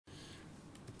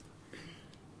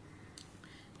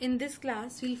In this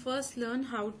class, we'll first learn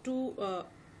how to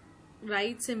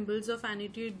write symbols of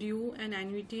annuity due and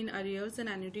annuity in arrears and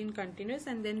annuity in continuous,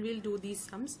 and then we'll do these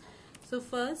sums. So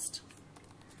first,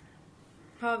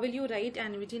 how will you write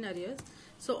annuity in arrears?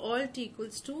 So alt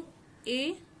equals to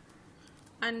A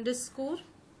underscore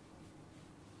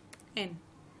N.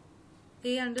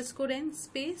 A underscore N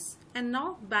space, and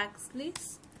now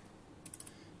backslash.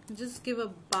 Just give a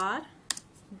bar,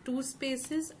 2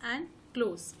 spaces and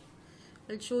close.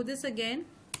 I'll show this again.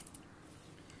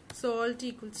 So alt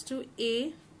equals to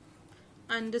A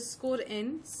underscore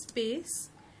N space,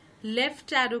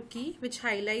 left arrow key which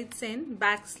highlights N,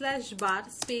 backslash bar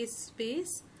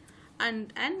space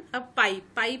and a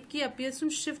pipe key appears from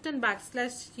shift and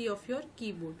backslash key of your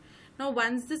keyboard. Now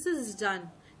once this is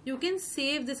done, you can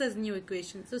save this as new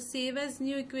equation. So save as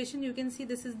new equation, you can see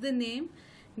this is the name,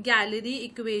 gallery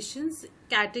equations,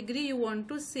 category you want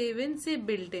to save in, say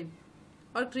built-in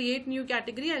or create new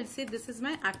category. I'll say this is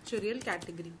my actuarial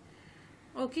category.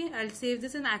 Okay, I'll save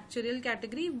this in actuarial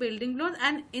category, building blocks,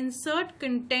 and insert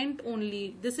content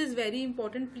only. This is very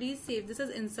important. Please save this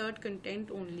as insert content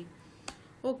only.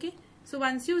 Okay, so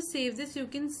once you save this, you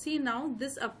can see now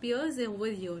this appears over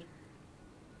here.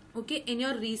 Okay, in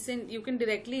your recent, you can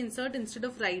directly insert instead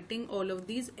of writing all of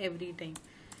these every time.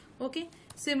 Okay,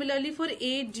 similarly for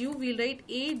A due, we'll write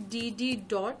ADD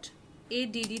dot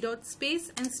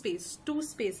space and space, 2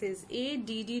 spaces,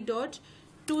 ADD dot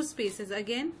 2 spaces.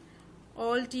 Again,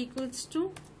 alt equals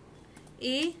to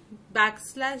A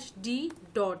backslash D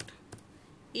dot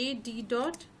AD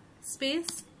dot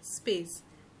space.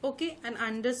 Okay, and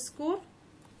underscore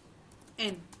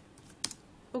N.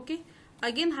 Okay,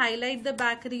 again highlight the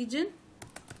back region,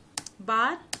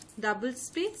 bar, double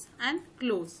space and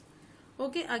close.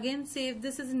 Okay, again save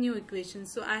this as a new equation.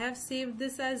 So I have saved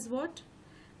this as what?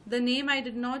 The name I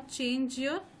did not change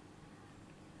here.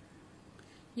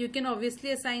 You can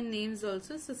obviously assign names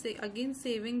also. So say again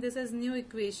saving this as new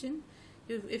equation.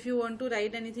 If you want to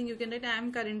write anything, you can write. I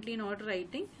am currently not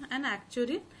writing an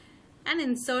actuarial and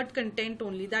insert content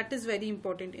only. That is very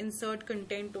important. Insert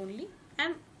content only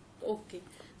and okay.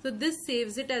 So this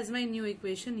saves it as my new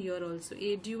equation here also.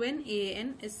 A due N, A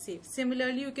N is saved.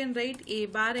 Similarly, you can write A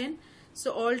bar N.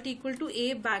 So alt equal to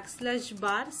A backslash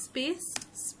bar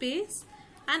space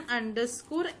and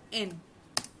underscore N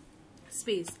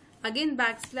space. Again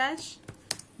backslash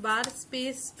bar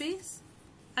space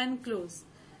and close.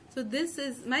 So this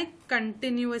is my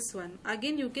continuous one.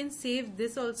 Again you can save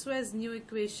this also as new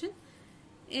equation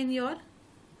in your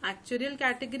actuarial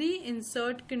category,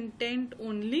 insert content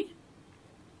only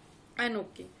and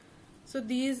okay. So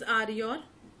these are your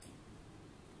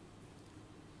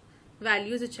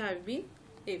values which have been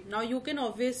saved. Now you can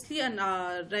obviously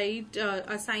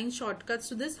assign shortcuts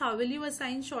to this. How will you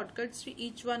assign shortcuts to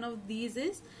each one of these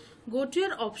is, go to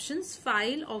your options,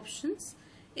 file options,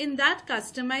 in that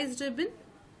customize ribbon,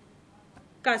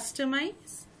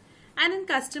 customize, and in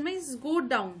customize go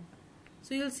down.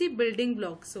 So you'll see building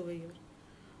blocks over here.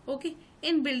 Okay,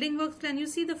 in building blocks can you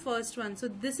see the first one? So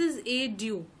this is A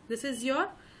due. This is your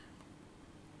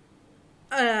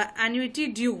annuity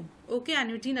due. Okay,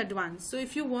 annuity in advance. So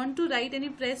if you want to write any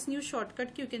press new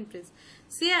shortcut, you can press.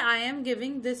 Say I am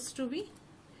giving this to be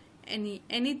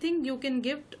anything, you can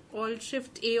give alt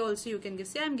shift A also you can give.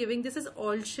 Say I am giving this as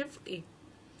alt shift A.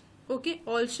 Okay,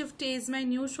 alt shift A is my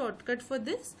new shortcut for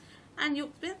this, and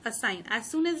you assign. As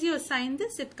soon as you assign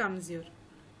this, it comes here.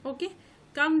 Okay,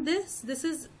 come this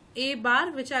is A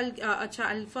bar, which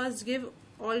I'll first give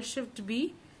alt shift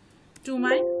B to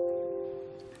my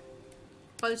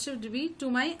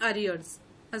arrears,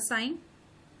 assign,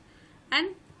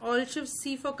 and alt shift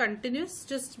C for continuous,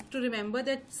 just to remember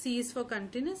that C is for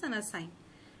continuous, and assign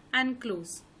and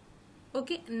close.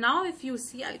 Okay, now if you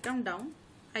see, I'll come down,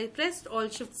 I pressed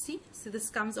alt shift C, so this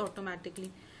comes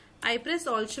automatically. I press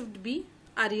alt shift B,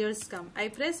 arrears come. I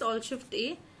press alt shift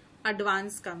A,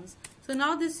 advance comes. So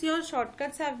now this your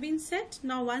shortcuts have been set.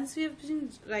 Now once we have been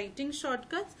writing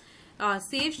shortcuts,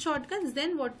 save shortcuts,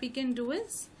 then what we can do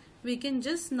is we can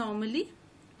just normally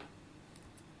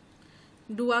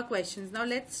do our questions. Now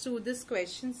let's do this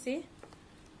question. Say,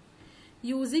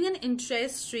 using an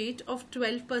interest rate of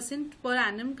 12% per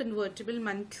annum convertible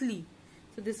monthly.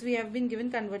 So this we have been given,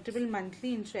 convertible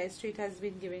monthly interest rate has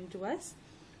been given to us.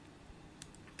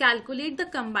 Calculate the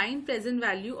combined present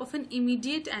value of an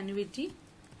immediate annuity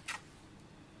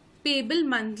payable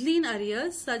monthly in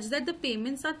arrears such that the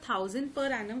payments are 1,000 per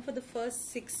annum for the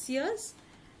first 6 years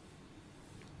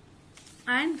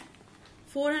and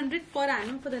 400 per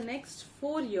annum for the next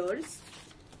 4 years,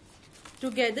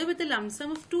 together with a lump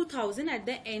sum of 2,000 at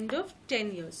the end of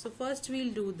 10 years. So first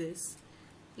we'll do this.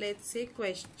 Let's say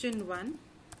question 1.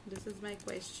 This is my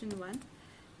question 1.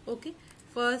 Okay,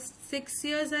 first 6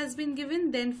 years has been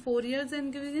given, then 4 years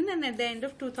and given, and at the end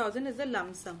of 2000 is a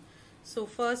lump sum. So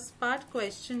first part,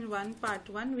 question 1, part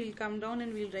 1, we'll come down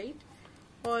and we'll write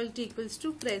alt equals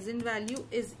to present value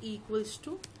is equals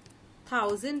to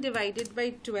 1000 divided by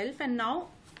 12, and now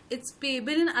it's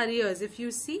payable in arrears. If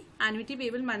you see, annuity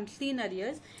payable monthly in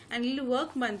arrears, and it will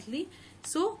work monthly.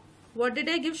 So what did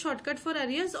I give shortcut for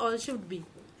arrears? All shift B.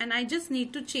 And I just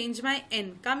need to change my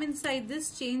n. Come inside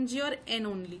this, change your n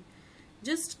only.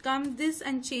 Just come this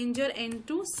and change your n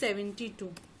to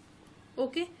 72.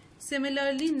 Okay.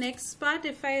 Similarly, next part,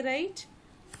 if I write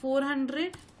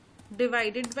 400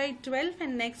 divided by 12,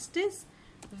 and next is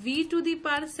v to the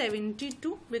power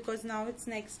 72, because now it's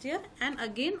next year, and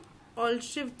again alt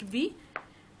shift B,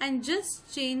 and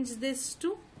just change this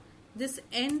to this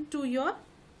n to your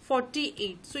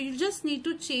 48. So you just need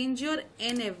to change your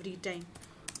n every time.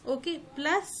 Okay,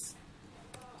 plus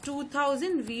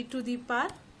 2000 v to the power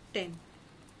 10,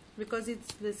 because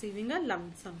it's receiving a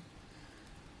lump sum.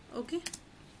 Okay,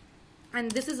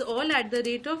 and this is all at the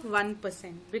rate of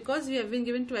 1%, because we have been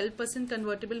given 12%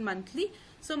 convertible monthly,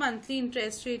 so monthly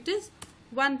interest rate is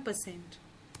 1%.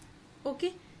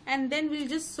 Okay, and then we'll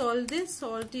just solve this.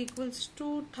 Alt equals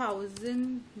to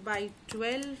 1000 by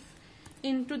 12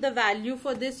 into the value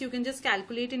for this. You can just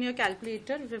calculate in your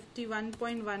calculator.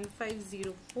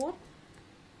 51.1504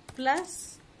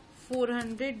 plus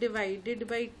 400 divided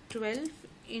by 12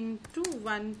 into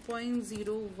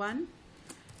 1.01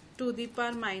 to the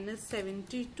power minus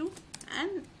 72,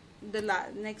 and the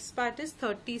next part is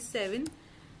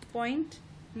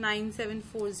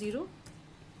 37.9740,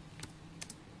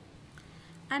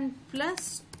 and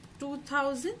plus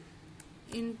 2000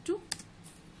 into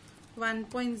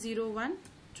 1.01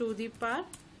 to the power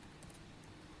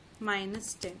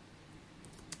minus 10.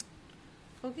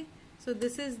 Okay, so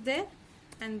this is there,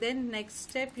 and then next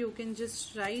step you can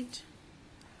just write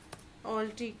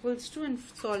alt equals to and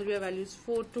solve your values.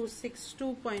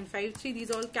 4262.53,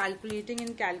 these all calculating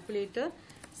in calculator.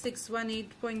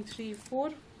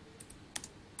 618.34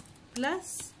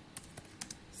 plus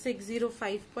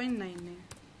 605.99.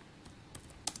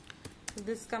 So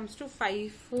this comes to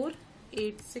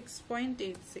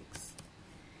 5486.86.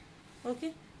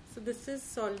 Okay, so this is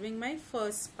solving my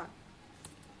first part.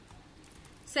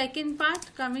 Second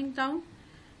part, coming down,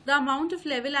 the amount of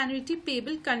level annuity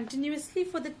payable continuously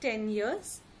for the 10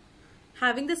 years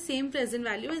having the same present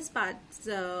value as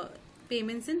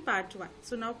payments in part 1.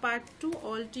 So now part 2,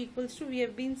 alt equals to, we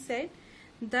have been said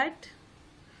that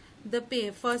the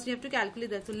first we have to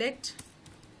calculate that. So let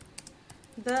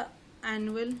the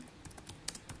annual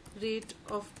rate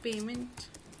of payment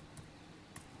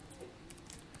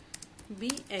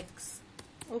be X.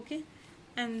 Okay,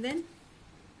 and then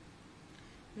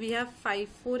we have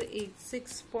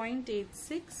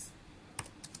 5486.86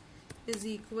 is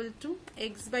equal to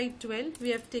X by 12. We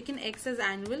have taken X as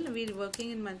annual, we are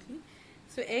working in monthly.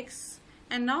 So X,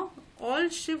 and now all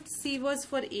shift C was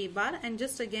for A bar, and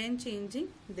just again changing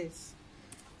this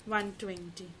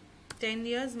 120. 10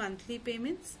 years monthly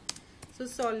payments. So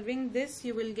solving this,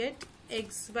 you will get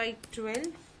X by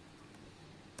 12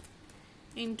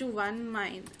 into 1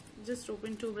 minus, just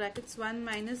open two brackets, 1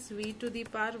 minus v to the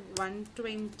power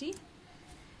 120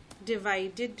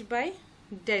 divided by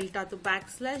delta, so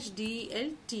backslash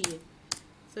delta.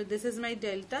 So this is my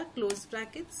delta, close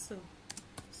brackets.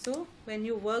 So when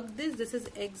you work this, this is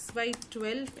X by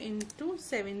 12 into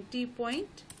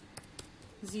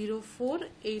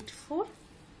 70.0484.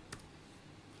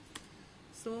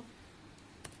 So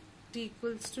T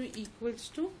equals to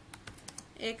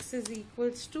X is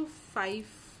equals to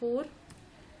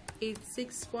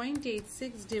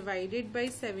 5486.86 divided by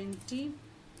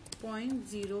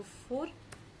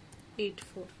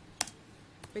 70.0484,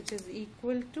 which is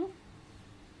equal to,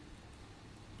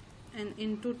 and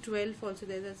into 12 also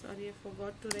there is, sorry I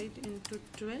forgot to write, into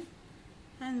 12,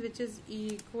 and which is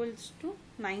equals to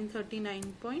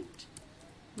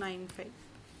 939.95.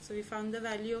 So we found the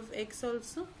value of X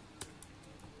also.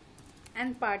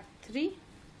 And part 3,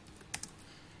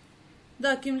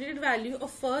 the accumulated value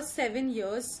of first 7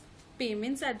 years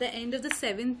payments at the end of the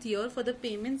 7th year for the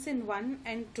payments in 1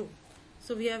 and 2.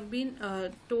 So we have been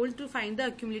told to find the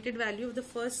accumulated value of the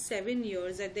first 7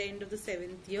 years at the end of the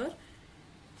 7th year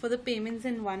for the payments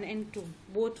in 1 and 2,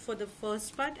 both for the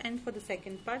first part and for the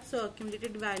second part. So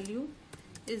accumulated value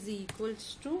is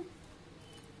equals to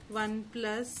 1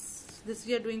 plus, this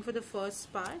we are doing for the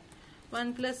first part,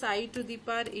 1 plus I to the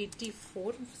power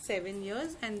 84, 7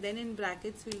 years, and then in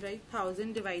brackets we'll write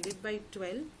 1000 divided by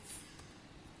 12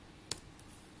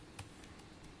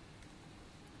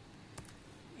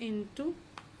 into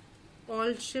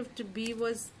Alt Shift B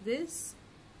was this.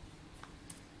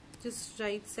 Just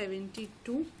write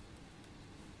 72.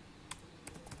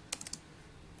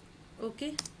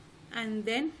 Okay, and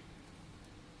then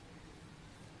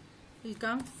will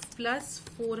come plus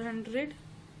 400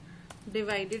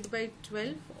 divided by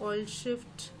 12. Alt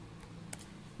Shift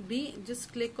B,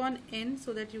 just click on N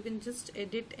so that you can just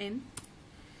edit N.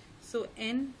 So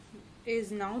N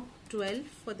is now 12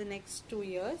 for the next 2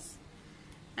 years,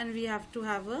 and we have to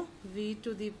have a V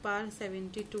to the power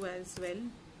 72 as well.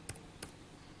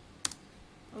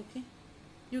 Okay,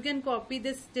 you can copy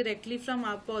this directly from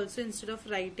up also. Instead of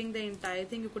writing the entire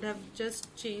thing, you could have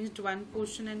just changed one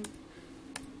portion, and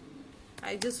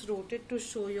I just wrote it to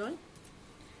show you all.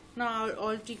 Now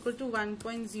Alt equal to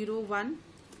 1.01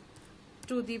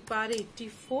 to the power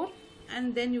 84,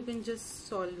 and then you can just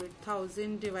solve it.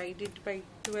 1000 divided by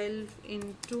 12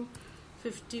 into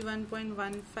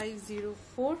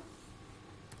 51.1504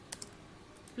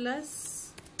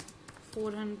 plus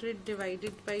 400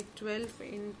 divided by 12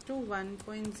 into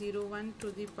 1.01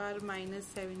 to the power minus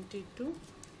 72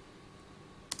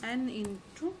 and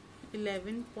into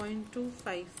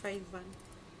 11.2551.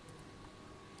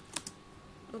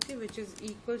 Okay, which is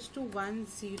equals to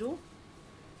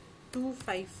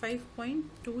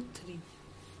 10255.23.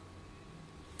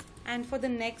 And for the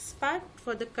next part,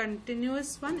 for the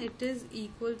continuous one, it is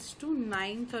equals to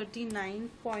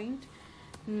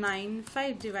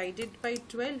 939.95 divided by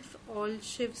 12. Alt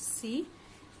Shift C.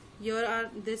 Here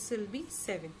this will be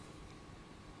 7.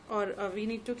 Or we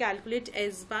need to calculate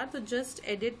S bar. So just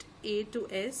edit A to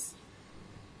S.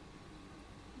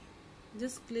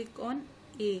 Just click on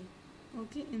A.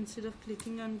 Okay, instead of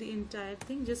clicking on the entire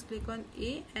thing, just click on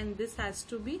A, and this has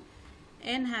to be,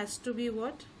 N has to be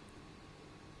what?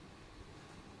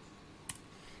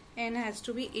 N has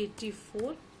to be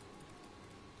 84,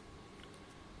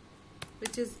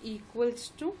 which is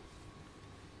equals to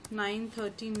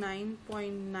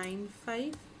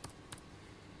 939.95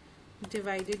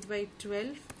 divided by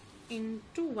 12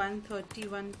 into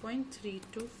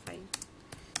 131.325,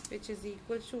 which is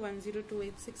equals to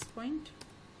 10286.54.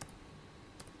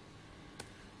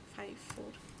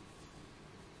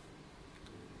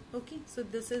 Okay, so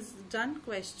this is done,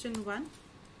 question 1.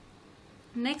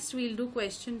 Next we'll do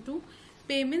question 2.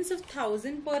 Payments of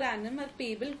 1000 per annum are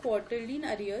payable quarterly in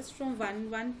arrears from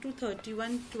 1/1 to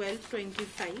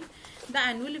 31/12/25. The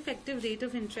annual effective rate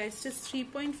of interest is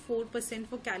 3.4%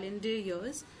 for calendar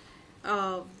years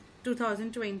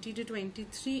 2020 to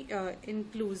 23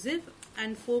 inclusive,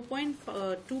 and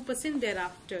 4.2%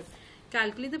 thereafter.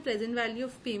 Calculate the present value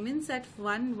of payments at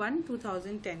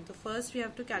 1/1/2010. So first we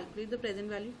have to calculate the present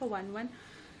value for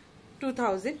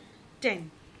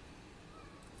 1/1/2010.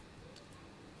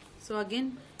 So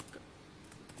again,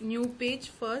 new page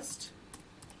first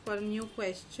for a new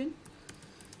question.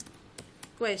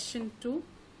 Question 2.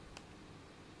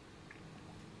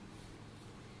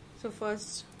 So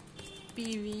first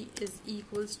PV is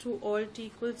equals to, Alt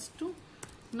equals to,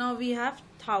 now we have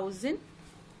 1000.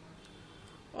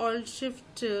 Alt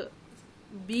Shift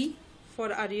B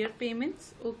for arrear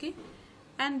payments. Okay,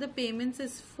 and the payments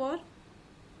is for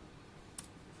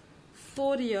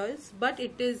 4 years, but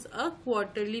it is a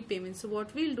quarterly payment. So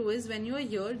what we'll do is, when you are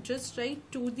here, just write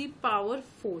to the power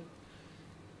 4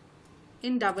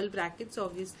 in double brackets,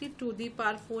 obviously to the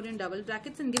power 4 in double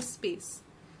brackets, and give space.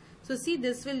 So see,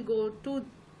 this will go to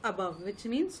above, which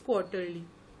means quarterly.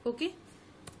 Okay,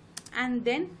 and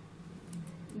then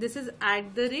this is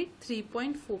at the rate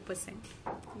 3.4%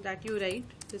 that you write.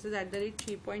 This is at the rate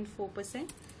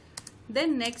 3.4%.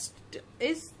 Then next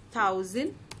is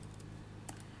 1000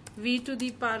 V to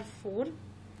the power 4.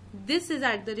 This is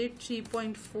at the rate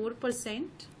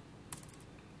 3.4%.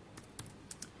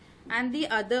 And the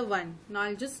other one, now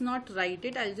I'll just not write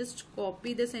it, I'll just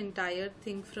copy this entire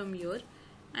thing from here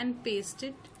and paste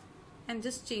it and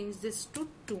just change this to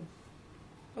 2.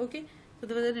 Okay, so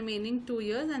for the remaining 2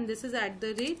 years, and this is at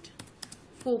the rate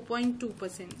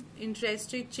 4.2%.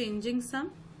 Interest rate changing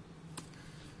sum.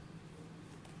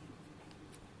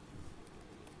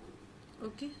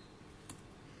 Okay,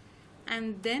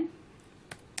 and then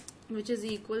which is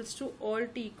equals to, Alt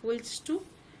equals to,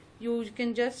 you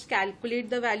can just calculate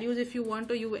the values if you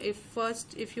want, or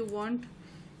if you want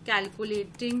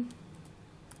calculating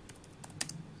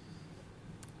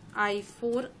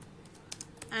I4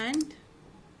 and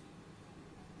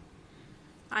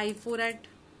I4 at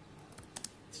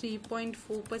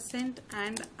 3.4%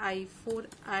 and I4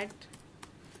 at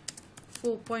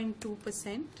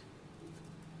 4.2%.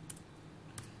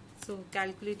 So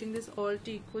calculating this, Alt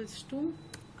equals to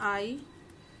I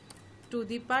to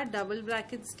the power, double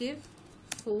brackets give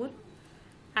 4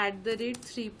 at the rate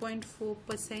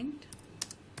 3.4%,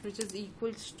 which is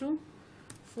equals to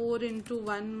 4 into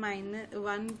 1 minus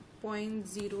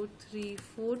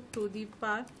 1.034 to the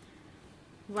power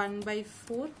 1 by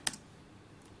 4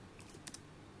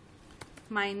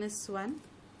 minus 1,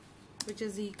 which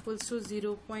is equals to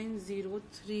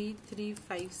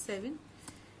 0.03357.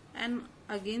 and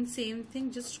again same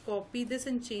thing, just copy this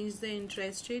and change the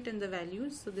interest rate and the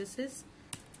values. So this is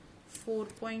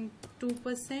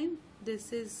 4.2%,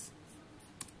 this is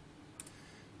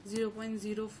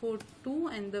 0.042,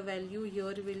 and the value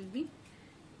here will be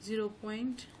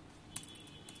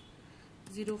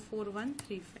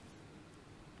 0.04135.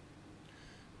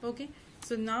 Okay,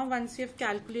 so now once you have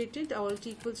calculated, alt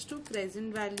equals to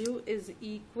present value is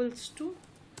equals to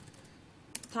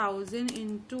 1000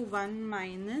 into 1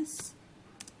 minus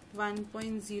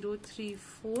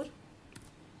 1.034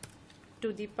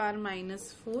 to the power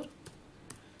minus 4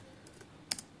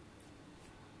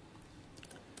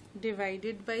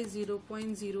 divided by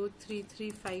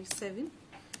 0.03357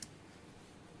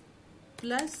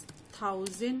 plus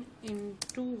 1000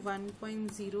 into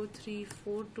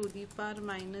 1.034 to the power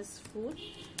minus 4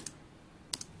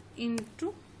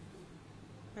 into,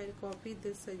 I'll copy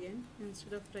this again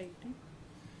instead of writing.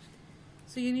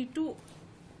 So you need to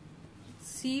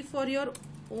see for your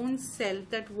own self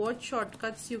that what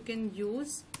shortcuts you can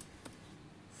use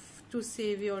to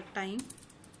save your time.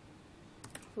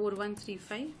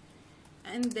 4135,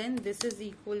 and then this is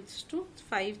equals to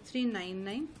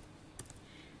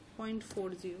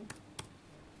 5399.40.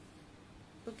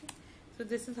 Okay, so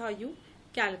this is how you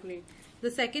calculate. The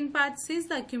second part says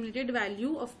the accumulated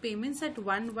value of payments at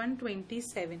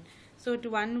 1/1/27. So at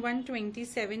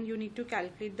 1/1/27 you need to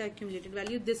calculate the accumulated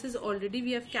value. This is already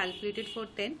we have calculated for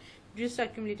 10. Just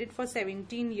accumulated for 7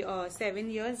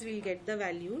 years, we'll get the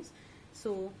values.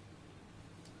 So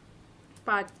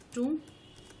part 2,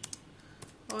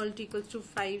 alt equals to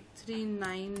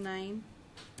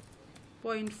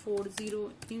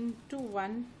 5399.40 into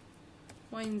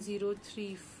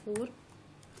 1.034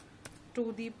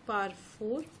 to the power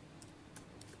 4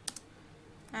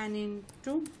 and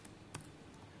into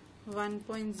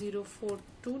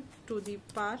 1.042 to the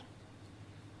power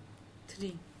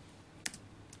 3,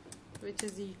 which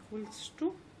is equals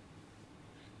to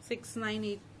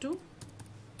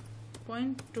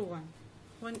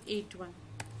 6982.181.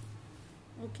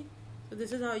 Okay, so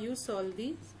this is how you solve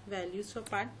these values for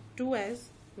part 2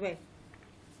 as well.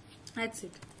 That's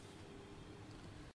it.